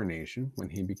incarnation, when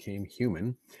he became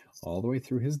human, all the way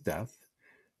through his death.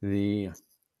 The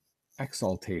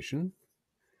exaltation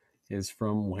is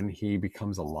from when he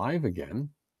becomes alive again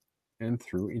and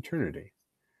through eternity.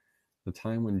 The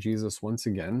time when Jesus once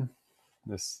again,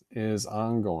 this is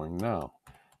ongoing now,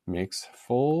 makes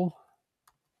full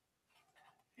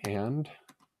and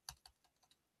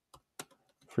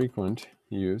frequent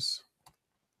use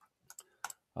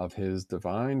of his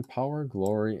divine power,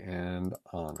 glory, and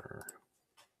honor.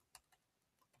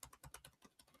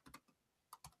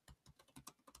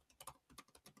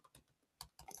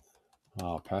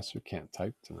 Oh, Pastor can't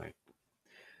type tonight.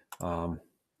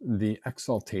 The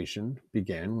exaltation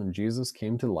began when Jesus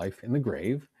came to life in the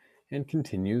grave and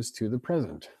continues to the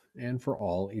present and for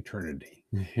all eternity.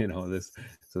 This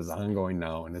is ongoing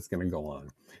now, and it's going to go on.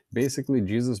 Basically,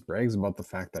 Jesus brags about the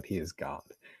fact that he is God.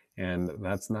 And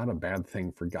that's not a bad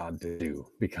thing for God to do,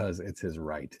 because it's his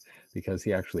right, because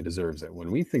he actually deserves it.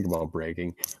 When we think about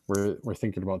bragging, we're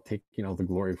thinking about taking all the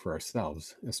glory for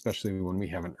ourselves, especially when we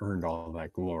haven't earned all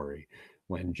that glory.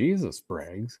 When Jesus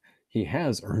brags, he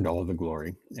has earned all the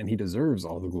glory, and he deserves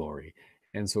all the glory.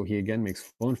 And so he again makes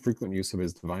full and frequent use of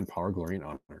his divine power, glory, and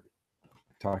honor.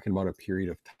 talking about a period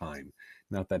of time,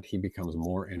 not that he becomes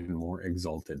more and more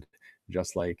exalted,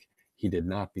 just like he did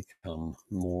not become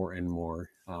more and more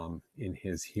in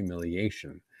his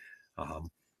humiliation. Um,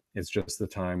 it's just the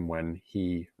time when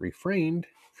he refrained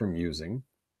from using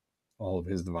all of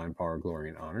his divine power, glory,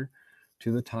 and honor,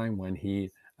 to the time when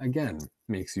he again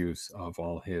makes use of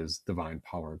all his divine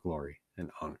power, glory, and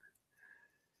honor.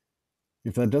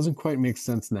 If that doesn't quite make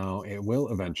sense now, it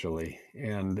will eventually.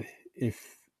 And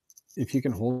if you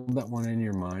can hold that one in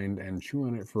your mind and chew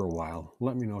on it for a while,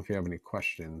 let me know if you have any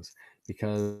questions,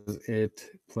 because it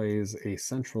plays a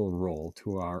central role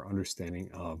to our understanding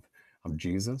of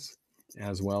Jesus,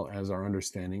 as well as our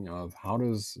understanding of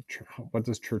what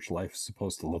does church life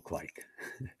supposed to look like.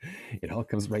 It all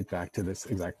comes right back to this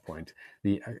exact point: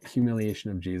 the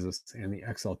humiliation of Jesus and the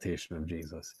exaltation of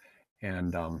Jesus.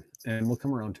 And we'll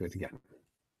come around to it again.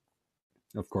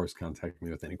 Of course, contact me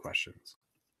with any questions.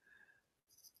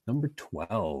 Number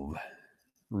 12,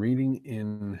 reading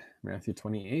in Matthew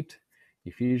 28,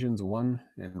 Ephesians 1,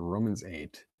 and Romans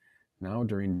 8. Now,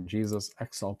 during Jesus'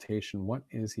 exaltation, what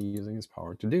is he using his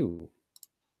power to do?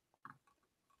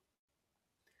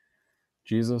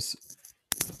 Jesus,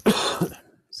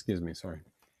 excuse me, sorry.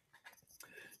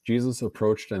 Jesus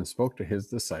approached and spoke to his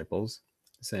disciples,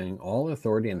 saying, "All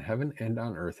authority in heaven and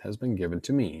on earth has been given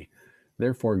to me.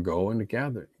 Therefore, go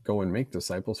and make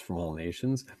disciples from all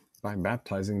nations, by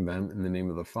baptizing them in the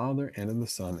name of the Father and of the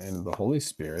Son and of the Holy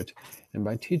Spirit, and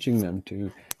by teaching them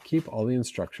to keep all the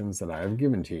instructions that I have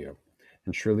given to you.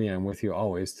 And surely I am with you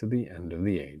always to the end of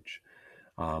the age."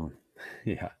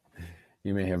 Yeah,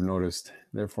 you may have noticed,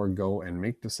 therefore go and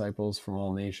make disciples from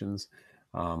all nations.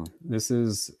 This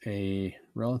is a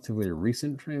relatively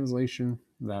recent translation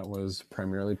that was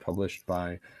primarily published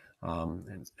by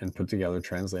and put together,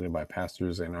 translated by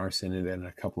pastors in our synod and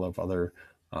a couple of other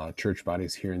church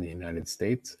bodies here in the United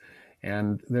States.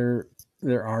 And there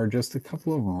are just a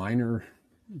couple of minor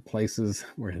places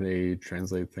where they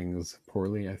translate things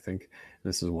poorly. I think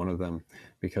this is one of them,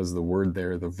 because the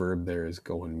verb there is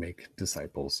go and make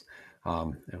disciples.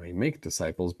 And we make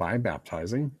disciples by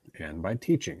baptizing and by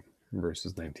teaching,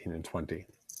 verses 19 and 20.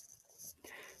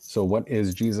 So what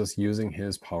is Jesus using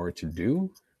his power to do?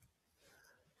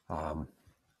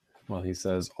 Well, he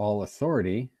says all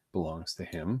authority belongs to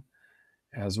him.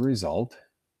 As a result,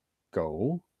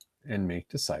 go and make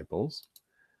disciples,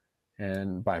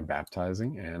 and by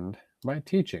baptizing and by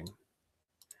teaching.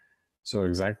 So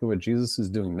exactly what Jesus is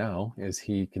doing now is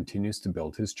he continues to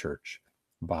build his church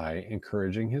by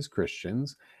encouraging his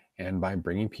Christians and by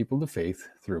bringing people to faith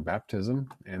through baptism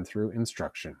and through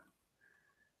instruction.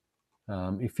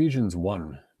 Ephesians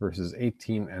 1, verses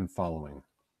 18 and following.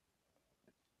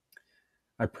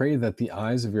 I pray that the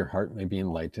eyes of your heart may be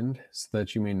enlightened, so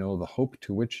that you may know the hope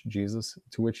to which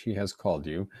he has called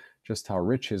you, just how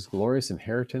rich his glorious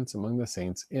inheritance among the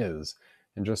saints is,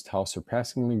 and just how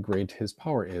surpassingly great his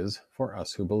power is for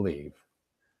us who believe.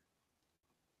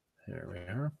 There we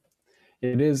are.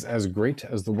 It is as great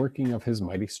as the working of his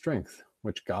mighty strength,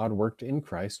 which God worked in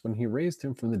Christ when he raised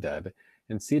him from the dead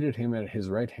and seated him at his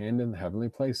right hand in the heavenly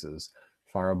places,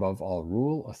 far above all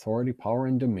rule, authority, power,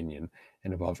 and dominion,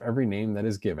 and above every name that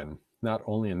is given, not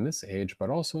only in this age,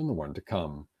 but also in the one to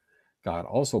come. God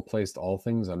also placed all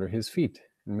things under his feet,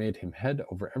 and made him head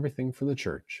over everything for the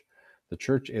church. The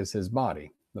church is his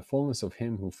body, the fullness of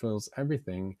him who fills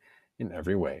everything in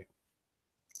every way.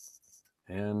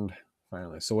 And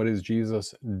finally, so what is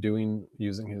Jesus doing,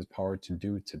 using his power to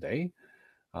do today?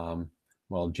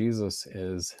 Well, Jesus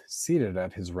is seated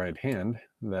at his right hand.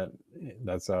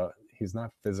 He's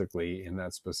not physically in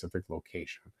that specific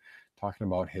location. Talking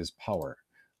about his power,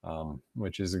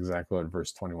 which is exactly what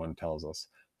verse 21 tells us.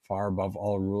 Far above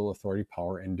all rule, authority,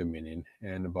 power, and dominion,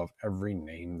 and above every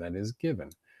name that is given.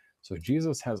 So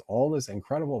Jesus has all this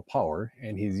incredible power,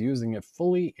 and he's using it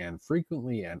fully and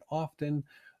frequently and often.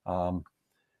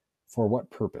 For what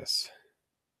purpose?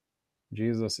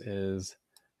 Jesus is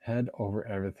head over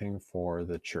everything for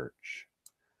the church,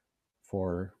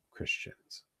 for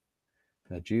Christians.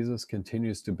 That Jesus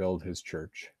continues to build his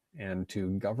church and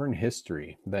to govern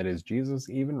history. That is, Jesus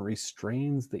even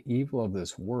restrains the evil of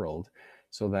this world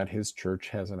so that his church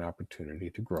has an opportunity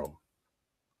to grow.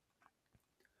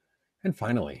 And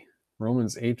finally,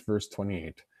 Romans 8, verse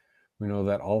 28. We know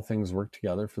that all things work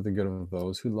together for the good of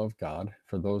those who love God,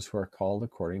 for those who are called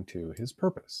according to his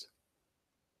purpose.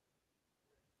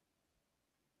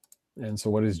 And so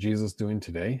what is Jesus doing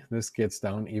today? This gets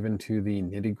down even to the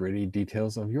nitty-gritty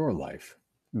details of your life,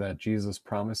 that Jesus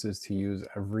promises to use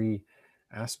every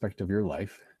aspect of your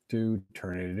life to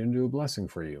turn it into a blessing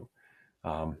for you.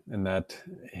 And that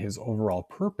his overall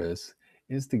purpose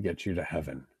is to get you to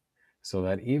heaven. so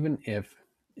that even if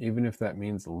that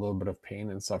means a little bit of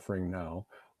pain and suffering now,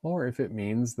 or if it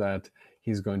means that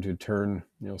he's going to turn,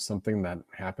 something that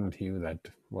happened to you that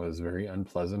was very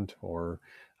unpleasant or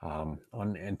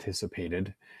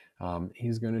unanticipated,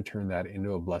 he's going to turn that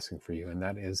into a blessing for you, and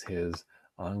that is his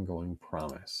ongoing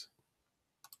promise.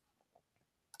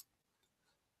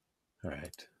 All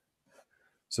right.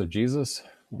 So Jesus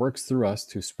works through us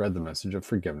to spread the message of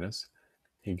forgiveness.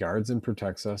 He guards and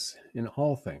protects us in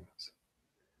all things.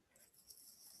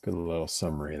 Good little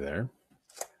summary there.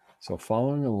 So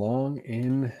following along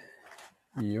in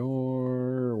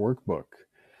your workbook,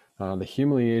 the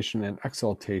humiliation and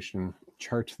exaltation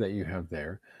chart that you have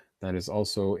there, that is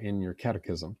also in your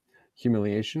catechism.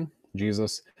 Humiliation,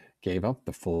 Jesus gave up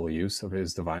the full use of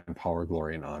his divine power,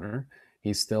 glory, and honor.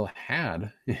 He still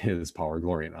had his power,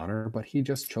 glory, and honor, but he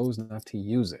just chose not to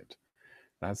use it.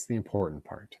 That's the important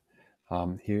part.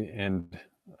 And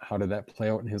how did that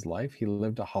play out in his life? He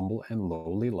lived a humble and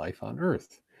lowly life on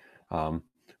earth.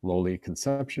 Lowly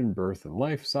conception, birth, and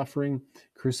life, suffering,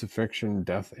 crucifixion,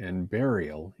 death, and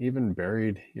burial, even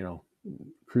buried,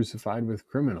 crucified with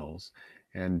criminals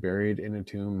and buried in a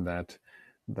tomb that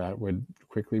would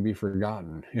quickly be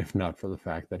forgotten if not for the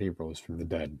fact that he rose from the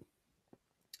dead.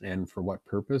 And for what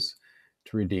purpose?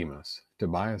 To redeem us, to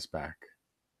buy us back.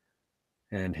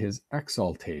 And his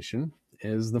exaltation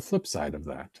is the flip side of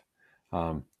that.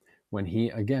 When he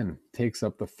again takes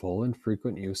up the full and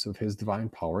frequent use of his divine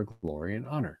power, glory, and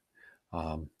honor.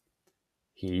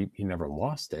 He never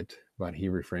lost it, but he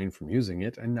refrained from using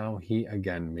it, and now he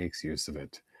again makes use of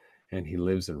it. And he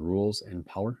lives and rules in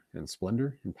power and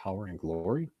splendor, in power and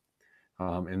glory.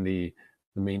 And the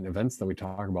main events that we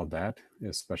talk about that,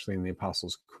 especially in the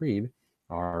Apostles' Creed,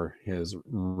 are his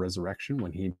resurrection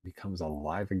when he becomes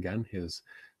alive again.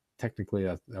 Technically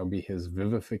that'll be his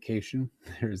vivification.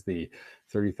 There's the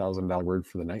 $30,000 word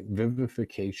for the night,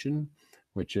 vivification,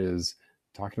 which is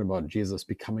talking about Jesus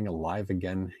becoming alive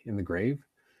again in the grave.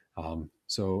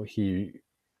 So let's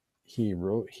see,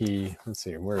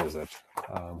 where is it?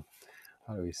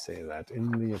 How do we say that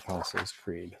in the Apostles'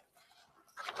 Creed?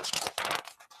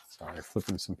 Sorry,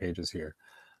 flipping some pages here.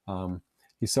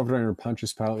 He suffered under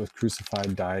Pontius Pilate, was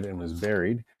crucified, died, and was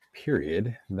buried.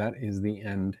 Period. That is the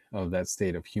end of that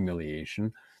state of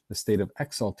humiliation. The state of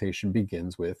exaltation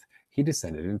begins with he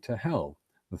descended into hell.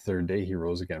 The third day he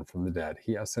rose again from the dead.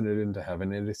 He ascended into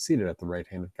heaven and is seated at the right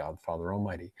hand of God, Father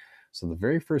Almighty. So the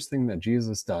very first thing that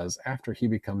Jesus does after he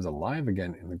becomes alive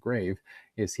again in the grave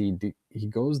is he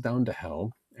goes down to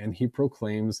hell and he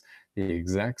proclaims the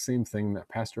exact same thing that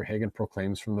Pastor Hagen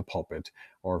proclaims from the pulpit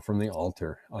or from the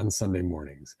altar on Sunday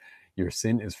mornings. Your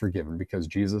sin is forgiven because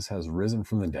Jesus has risen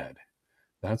from the dead.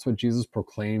 That's what Jesus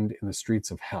proclaimed in the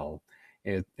streets of hell.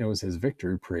 It was his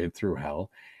victory parade through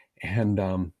hell.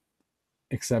 And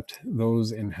except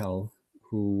those in hell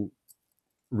who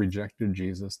rejected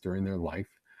Jesus during their life,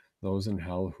 those in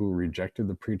hell who rejected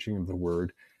the preaching of the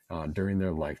word during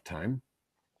their lifetime,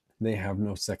 they have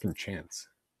no second chance.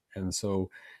 And so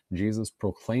Jesus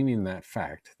proclaiming that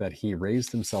fact that he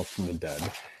raised himself from the dead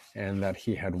and that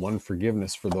he had won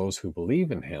forgiveness for those who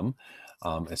believe in him,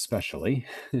 especially,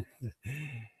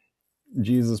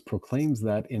 Jesus proclaims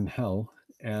that in hell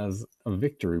as a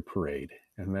victory parade.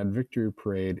 And that victory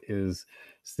parade is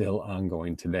still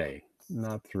ongoing today,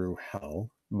 not through hell,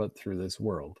 but through this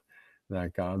world.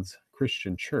 That God's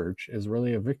Christian church is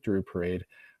really a victory parade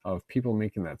of people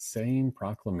making that same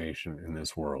proclamation in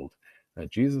this world,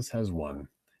 that Jesus has won,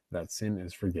 that sin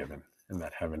is forgiven, and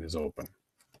that heaven is open.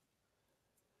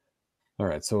 All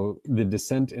right, so the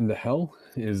descent into hell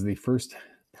is the first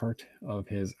part of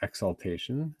his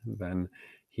exaltation. Then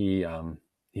he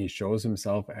shows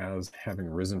himself as having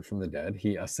risen from the dead.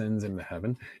 He ascends into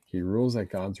heaven. He rules at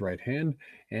God's right hand,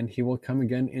 and he will come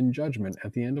again in judgment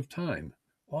at the end of time.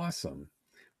 Awesome.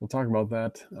 We'll talk about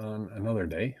that on another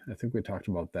day. I think we talked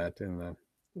about that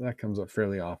that comes up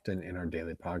fairly often in our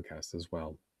daily podcast as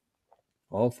well.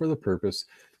 All for the purpose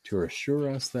to assure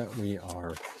us that we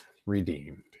are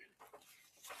redeemed.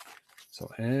 So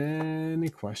any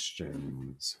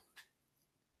questions?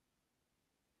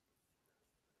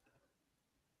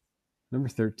 Number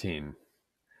 13.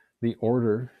 The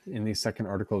order in the second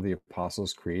article of the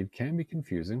Apostles' Creed can be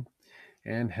confusing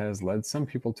and has led some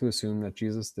people to assume that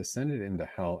Jesus descended into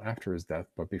hell after his death,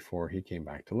 but before he came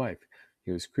back to life.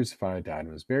 He was crucified, died,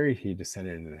 and was buried. He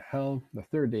descended into hell. The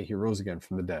third day he rose again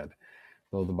from the dead.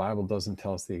 Though the Bible doesn't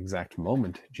tell us the exact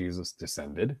moment Jesus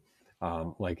descended,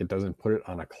 like it doesn't put it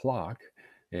on a clock,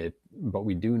 but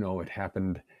we do know it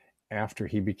happened after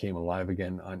he became alive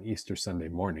again on Easter Sunday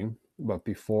morning, but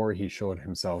before he showed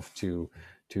himself to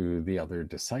the other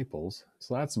disciples.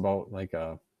 So that's about like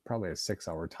a probably a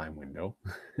 6-hour time window.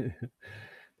 The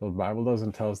Bible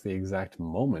doesn't tell us the exact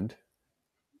moment.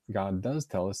 God does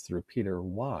tell us through Peter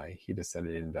why he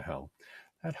descended into hell.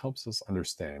 That helps us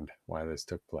understand why this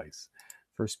took place.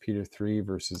 1 Peter 3,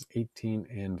 verses 18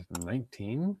 and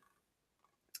 19.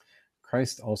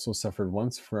 Christ also suffered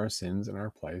once for our sins in our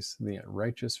place, the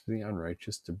righteous for the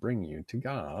unrighteous, to bring you to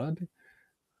God.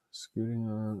 Scooting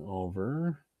on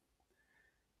over.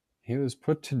 He was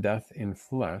put to death in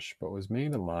flesh, but was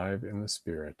made alive in the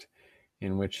spirit,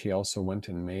 in which he also went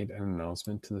and made an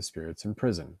announcement to the spirits in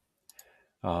prison.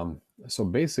 So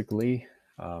basically,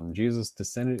 Jesus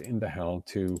descended into hell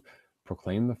to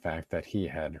proclaim the fact that he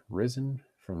had risen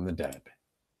from the dead.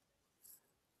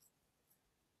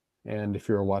 And if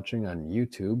you're watching on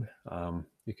YouTube,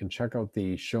 you can check out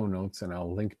the show notes, and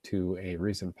I'll link to a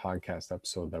recent podcast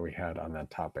episode that we had on that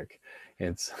topic.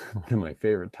 It's one of my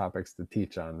favorite topics to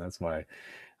teach on. That's why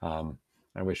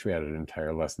I wish we had an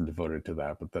entire lesson devoted to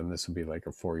that, but then this would be like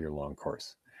a 4-year-long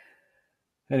course.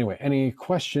 Anyway, any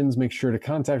questions, make sure to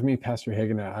contact me, Pastor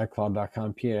Hagen at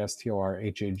iCloud.com,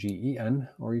 PASTORHAGEN,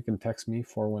 or you can text me,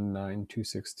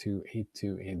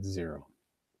 419-262-8280.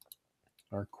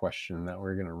 Our question that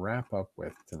we're going to wrap up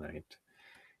with tonight.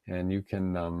 And you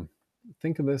can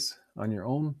think of this on your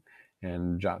own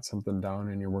and jot something down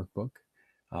in your workbook.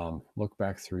 Look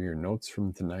back through your notes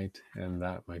from tonight, and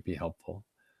that might be helpful.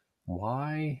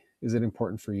 Why is it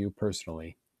important for you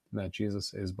personally that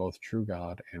Jesus is both true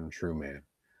God and true man?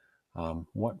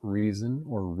 What reason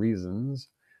or reasons,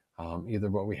 either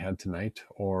what we had tonight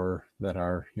or that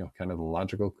are, kind of the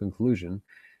logical conclusion,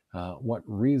 what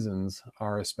reasons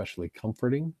are especially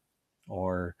comforting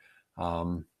or,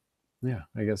 I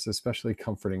guess especially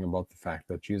comforting about the fact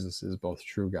that Jesus is both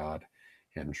true God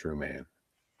and true man?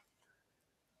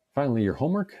 Finally, your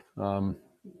homework.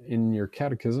 In your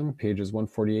catechism, pages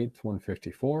 148 to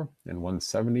 154 and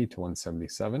 170 to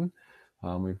 177,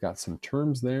 we've got some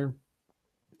terms there,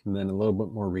 and then a little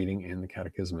bit more reading in the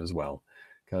catechism as well,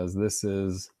 because this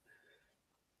is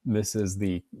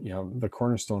the the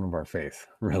cornerstone of our faith,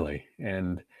 really.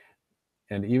 And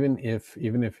even if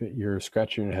you're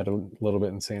scratching your head a little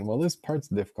bit and saying, well, this part's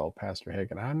difficult, Pastor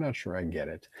Hagen, I'm not sure I get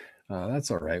it, that's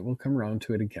all right, we'll come around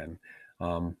to it again.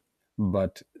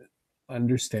 But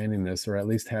understanding this, or at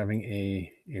least having a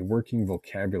working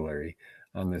vocabulary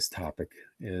on this topic,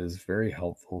 is very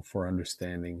helpful for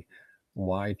understanding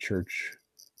why church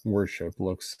worship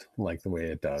looks like the way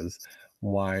it does,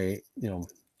 why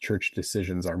church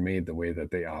decisions are made the way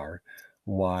that they are,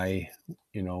 why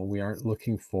we aren't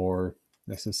looking for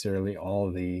necessarily all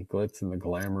the glitz and the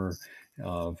glamour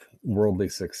of worldly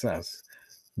success,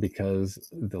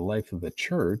 because the life of the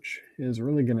church is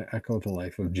really going to echo the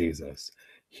life of Jesus.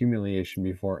 Humiliation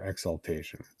before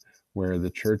exaltation, where the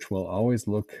church will always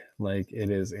look like it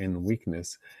is in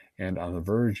weakness and on the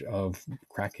verge of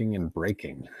cracking and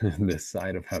breaking this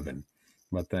side of heaven.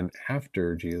 But then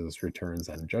after Jesus returns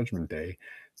on Judgment Day,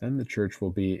 then the church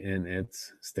will be in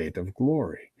its state of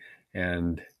glory.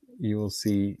 And you will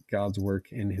see God's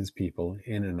work in his people,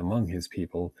 in and among his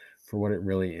people, for what it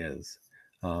really is.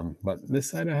 But this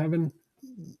side of heaven,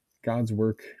 God's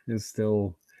work is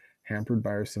still hampered by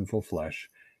our sinful flesh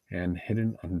and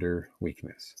hidden under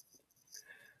weakness.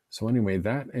 So anyway,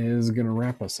 that is going to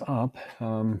wrap us up.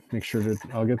 Make sure to,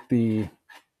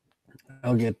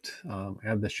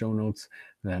 add the show notes,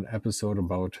 that episode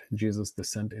about Jesus'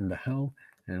 descent into hell,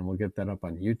 and we'll get that up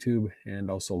on YouTube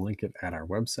and also link it at our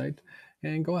website.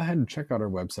 And go ahead and check out our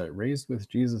website,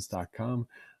 raisedwithjesus.com.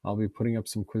 I'll be putting up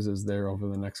some quizzes there over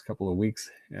the next couple of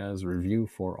weeks as review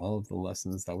for all of the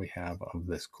lessons that we have of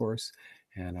this course.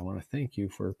 And I want to thank you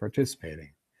for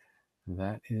participating.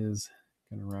 That is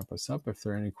going to wrap us up. If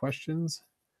there are any questions,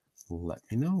 let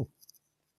me know.